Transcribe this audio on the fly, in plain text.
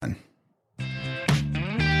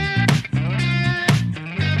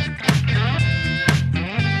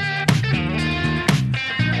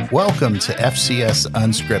Welcome to FCS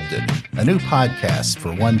Unscripted, a new podcast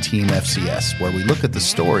for One Team FCS, where we look at the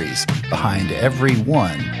stories behind every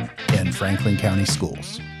one in Franklin County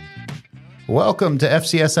Schools. Welcome to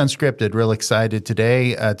FCS Unscripted. Real excited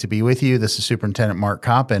today to be with you. This is Superintendent Mark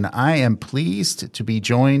Kopp, and I am pleased to be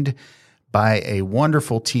joined by a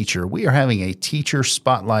wonderful teacher. We are having a Teacher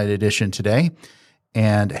Spotlight edition today,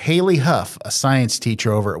 and Haleigh Huff, a science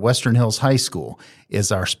teacher over at Western Hills High School, is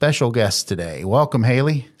our special guest today. Welcome,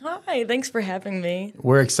 Haleigh. Hi, thanks for having me.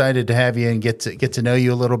 We're excited to have you and get to know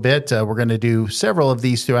you a little bit. We're going to do several of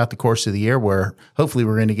these throughout the course of the year, where hopefully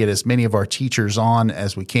we're going to get as many of our teachers on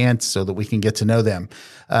as we can so that we can get to know them.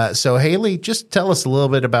 So Haleigh, just tell us a little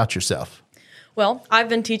bit about yourself. Well, I've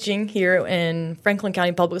been teaching here in Franklin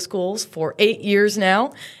County Public Schools for 8 years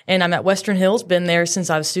now, and I'm at Western Hills, been there since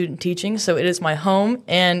I was student teaching, so it is my home,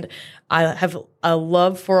 and I have a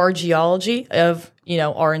love for our geology of,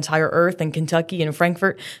 our entire Earth and Kentucky and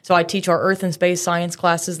Frankfort. So I teach our Earth and Space Science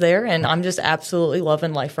classes there, and I'm just absolutely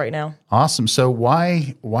loving life right now. Awesome. So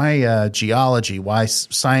why geology? Why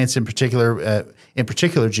science in particular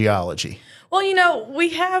geology? Well, we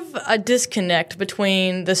have a disconnect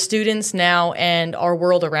between the students now and our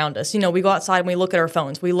world around us. We go outside and we look at our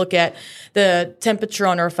phones. We look at the temperature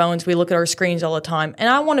on our phones. We look at our screens all the time. And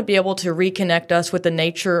I want to be able to reconnect us with the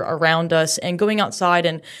nature around us and going outside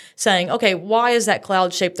and saying, okay, why is that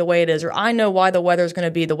cloud shaped the way it is? Or I know why the weather is going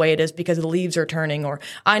to be the way it is because the leaves are turning. Or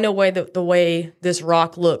I know the way this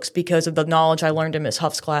rock looks because of the knowledge I learned in Miss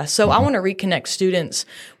Huff's class. So I want to reconnect students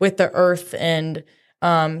with the earth and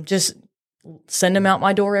just send them out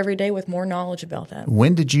my door every day with more knowledge about that.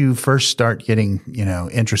 When did you first start getting,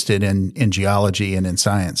 interested in geology and in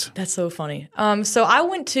science? That's so funny. So I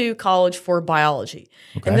went to college for biology,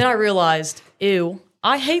 Okay. and then I realized,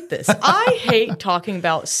 I hate this. I hate talking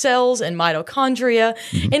about cells and mitochondria,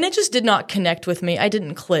 and it just did not connect with me. I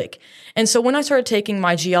didn't click. And so when I started taking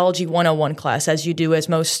my Geology 101 class, as you do, as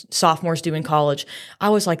most sophomores do in college, I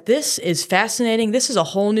was like, this is fascinating. This is a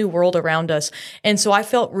whole new world around us. And so I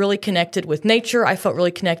felt really connected with nature. I felt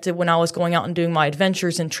really connected when I was going out and doing my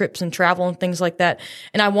adventures and trips and travel and things like that.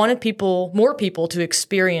 And I wanted more people to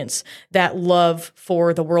experience that love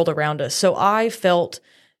for the world around us. So I felt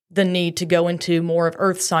the need to go into more of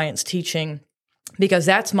earth science teaching because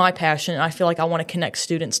that's my passion. And I feel like I want to connect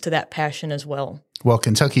students to that passion as well. Well,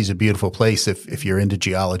 Kentucky's a beautiful place if you're into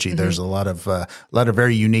geology. There's a lot of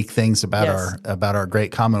very unique things about our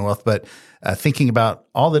great Commonwealth. But thinking about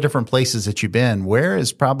all the different places that you've been, where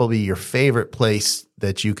is probably your favorite place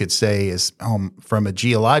that you could say is from a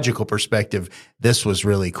geological perspective? This was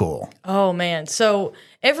really cool. Oh man! So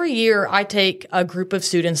every year I take a group of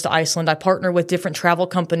students to Iceland. I partner with different travel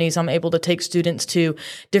companies. I'm able to take students to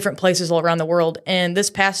different places all around the world. And this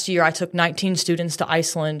past year I took 19 students to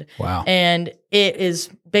Iceland. Wow! And it is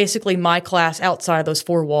basically my class outside of those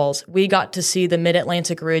four walls. We got to see the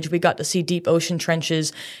Mid-Atlantic Ridge. We got to see deep ocean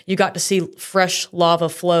trenches. You got to see fresh lava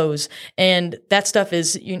flows. And that stuff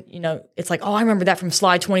is, it's like, oh, I remember that from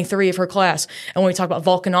slide 23 of her class. And when we talk about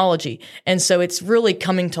volcanology. And so it's really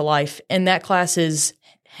coming to life. And that class is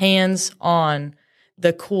hands-on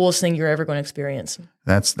the coolest thing you're ever going to experience.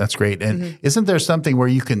 That's great. And isn't there something where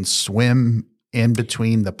you can swim in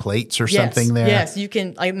between the plates or something there? Yes, you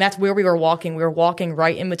can. And that's where we were walking. We were walking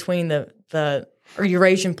right in between the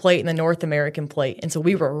Eurasian plate and the North American plate. And so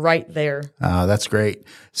we were right there. That's great.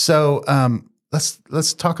 So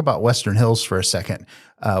let's talk about Western Hills for a second.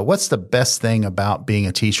 What's the best thing about being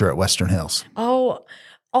a teacher at Western Hills? Oh,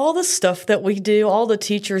 all the stuff that we do, all the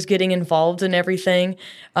teachers getting involved in everything.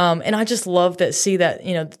 And I just love that,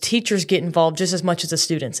 the teachers get involved just as much as the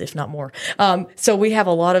students, if not more. So we have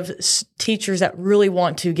a lot of teachers that really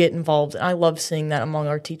want to get involved. I love seeing that among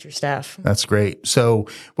our teacher staff. That's great. So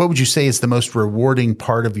what would you say is the most rewarding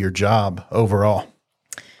part of your job overall?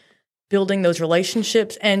 Building those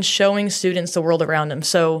relationships and showing students the world around them.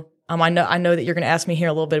 So I know that you're going to ask me here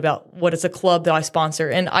a little bit about what is a club that I sponsor,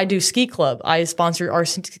 and I do ski club. I sponsor our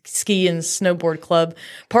ski and snowboard club,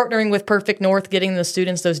 partnering with Perfect North, getting the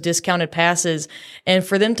students those discounted passes, and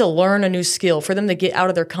for them to learn a new skill, for them to get out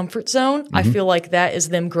of their comfort zone. I feel like that is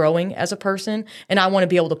them growing as a person, and I want to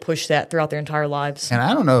be able to push that throughout their entire lives. And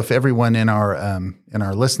I don't know if everyone in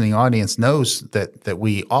our listening audience knows that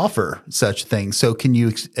we offer such things. So can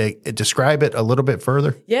you describe it a little bit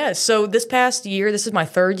further? Yeah. So this past year, this is my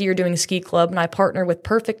third year doing ski club, and I partner with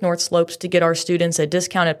Perfect North Slopes to get our students a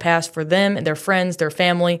discounted pass for them and their friends, their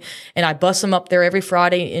family, and I bus them up there every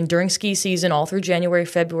Friday and during ski season, all through January,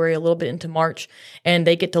 February, a little bit into March, and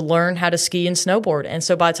they get to learn how to ski and snowboard. And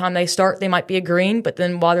so by the time they start, they might be a green, but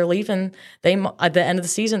then while they're leaving, at the end of the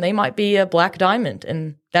season, they might be a black diamond,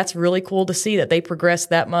 and that's really cool to see that they progress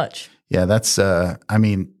that much. Yeah, that's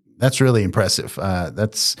really impressive.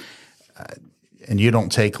 And you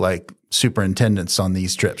don't take like superintendents on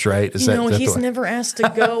these trips, right? He's never asked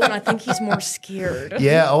to go, and I think he's more scared.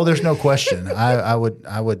 Yeah. Oh, there's no question. I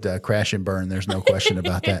would crash and burn. There's no question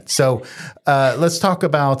about that. So let's talk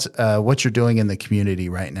about what you're doing in the community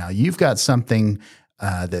right now. You've got something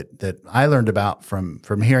that I learned about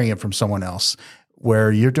from hearing it from someone else,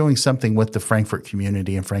 where you're doing something with the Frankfort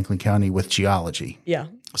community in Franklin County with geology. Yeah.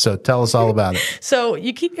 So tell us all about it. So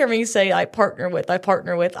you keep hearing me say, I partner with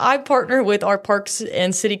our Parks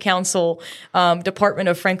and City Council Department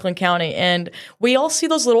of Franklin County. And we all see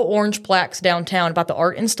those little orange plaques downtown about the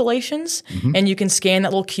art installations. Mm-hmm. And you can scan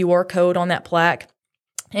that little QR code on that plaque.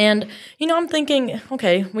 And, I'm thinking,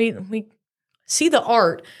 okay, we see the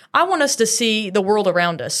art. I want us to see the world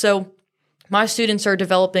around us. So my students are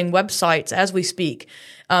developing websites as we speak.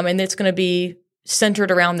 And it's going to be centered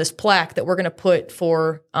around this plaque that we're going to put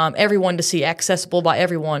for everyone to see, accessible by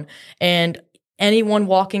everyone. And anyone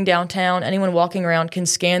walking downtown, anyone walking around can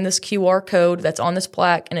scan this QR code that's on this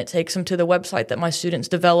plaque, and it takes them to the website that my students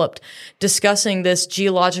developed, discussing this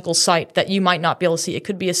geological site that you might not be able to see. It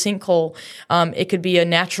could be a sinkhole. It could be a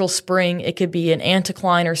natural spring. It could be an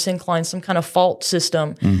anticline or syncline, some kind of fault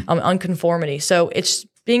system, unconformity. So it's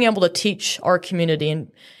being able to teach our community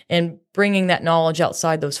and bringing that knowledge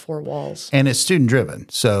outside those four walls. And it's student driven.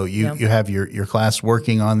 So you have your class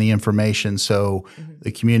working on the information, so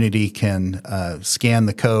the community can scan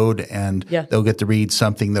the code and they'll get to read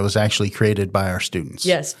something that was actually created by our students.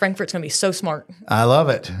 Yes, Frankfurt's going to be so smart. I love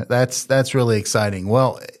it. That's really exciting.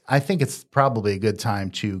 Well, I think it's probably a good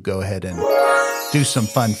time to go ahead and do some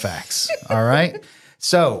fun facts. All right.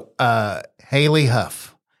 So, Haleigh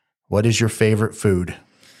Huff, what is your favorite food?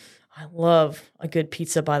 I love a good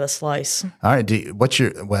pizza by the slice. All right.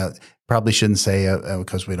 Probably shouldn't say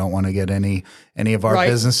because we don't want to get any of our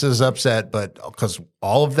businesses upset, but because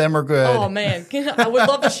all of them are good. Oh, man. I would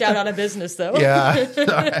love to shout out a business, though. Yeah.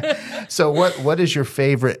 Right. So what is your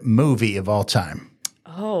favorite movie of all time?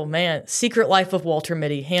 Oh, man. Secret Life of Walter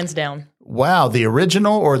Mitty, hands down. Wow. The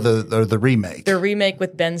original or the remake? The remake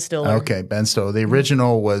with Ben Stiller. Okay, Ben Stiller. The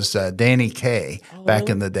original was Danny Kaye back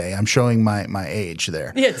in the day. I'm showing my age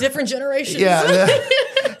there. Yeah, different generations. Yeah.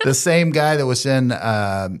 The same guy that was in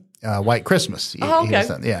White Christmas.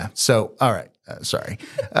 Okay. So, all right. Sorry.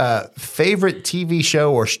 Favorite TV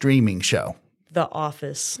show or streaming show? The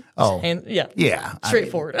Office. Oh. And yeah.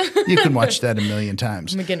 Straightforward. You can watch that a million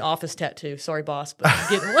times. I'm going to get an Office tattoo. Sorry, boss, but I'm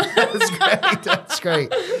getting one. That's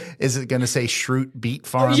great. Is it going to say Schrute Beet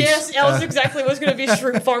Farms? Yes, that was exactly what's going to be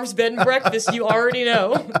Schrute Farms Bed and Breakfast. You already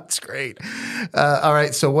know. That's great. All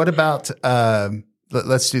right. So what about,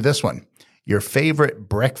 let's do this one. Your favorite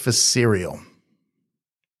breakfast cereal?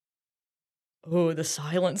 Oh, the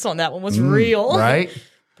silence on that one was real. Right?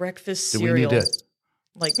 Breakfast cereal.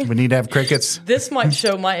 We need to have crickets. This might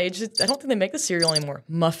show my age. I don't think they make the cereal anymore.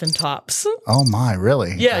 Muffin Tops. Oh my,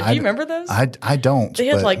 really? Yeah. Do you remember those? I don't. They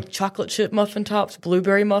had chocolate chip muffin tops,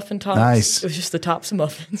 blueberry muffin tops. Nice. It was just the tops of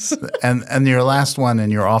muffins. And your last one,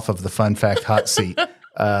 and you're off of the fun fact hot seat.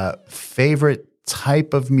 Favorite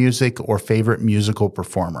type of music or favorite musical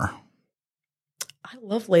performer? I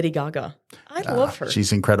love Lady Gaga. I love her.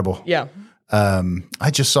 She's incredible. Yeah.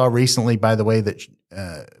 I just saw recently, by the way, that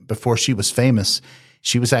before she was famous,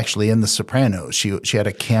 she was actually in The Sopranos. She had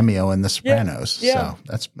a cameo in The Sopranos. Yeah.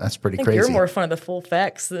 So that's pretty I think crazy. You're more fun of the fun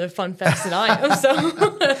facts than I am. So,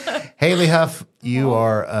 Haleigh Huff, you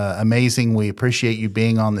are amazing. We appreciate you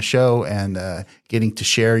being on the show and getting to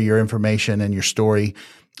share your information and your story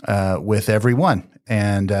with everyone.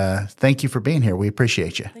 And thank you for being here. We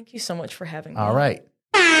appreciate you. Thank you so much for having me. All right.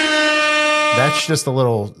 That's just a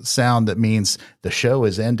little sound that means the show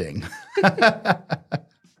is ending.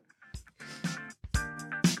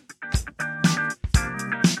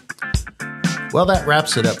 Well, that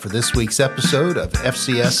wraps it up for this week's episode of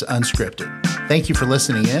FCS Unscripted. Thank you for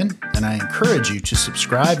listening in, and I encourage you to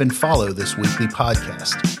subscribe and follow this weekly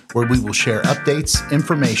podcast, where we will share updates,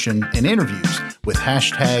 information, and interviews with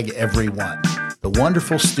 #everyone, the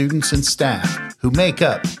wonderful students and staff who make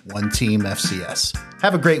up One Team FCS.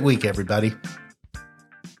 Have a great week, everybody.